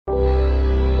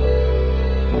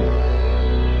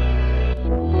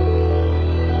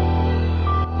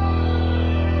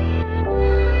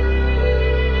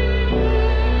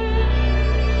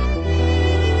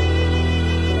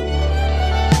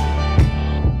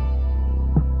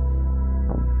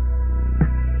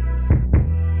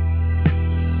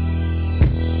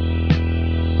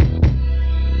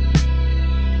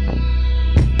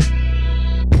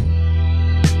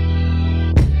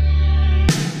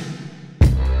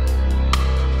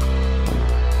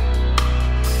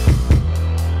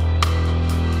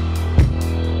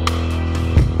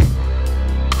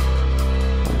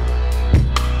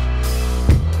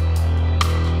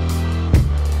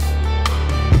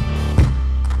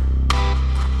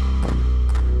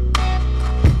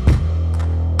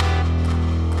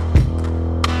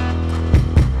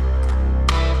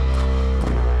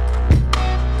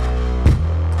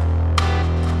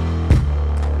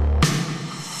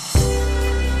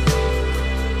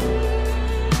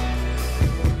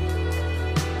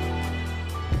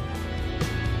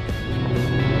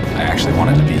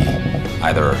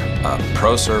either a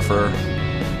pro surfer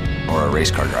or a race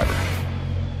car driver.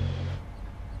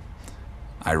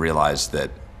 I realized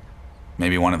that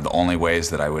maybe one of the only ways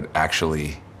that I would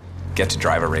actually get to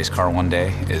drive a race car one day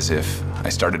is if I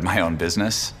started my own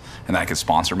business and I could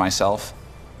sponsor myself.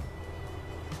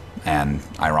 And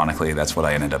ironically, that's what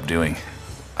I ended up doing.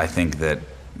 I think that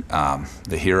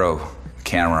the Hero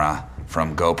camera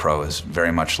from GoPro is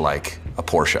very much like a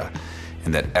Porsche,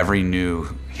 in that every new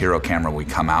Hero camera we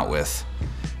come out with,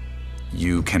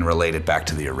 you can relate it back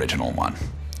to the original one.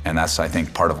 And that's, I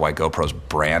think, part of why GoPro's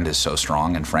brand is so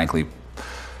strong, and frankly,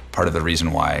 part of the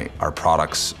reason why our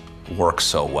products work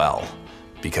so well,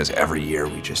 because every year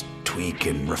we just tweak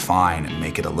and refine and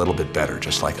make it a little bit better,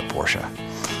 just like a Porsche.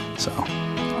 So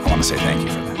I want to say thank you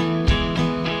for that.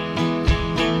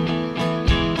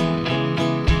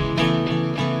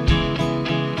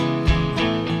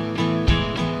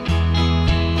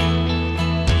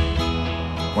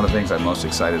 One of the things I'm most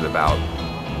excited about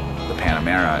the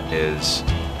Panamera is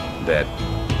that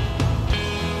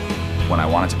when I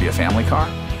want it to be a family car,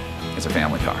 it's a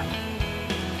family car.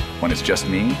 When it's just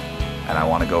me and I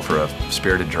want to go for a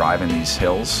spirited drive in these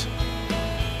hills,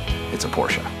 it's a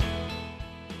Porsche.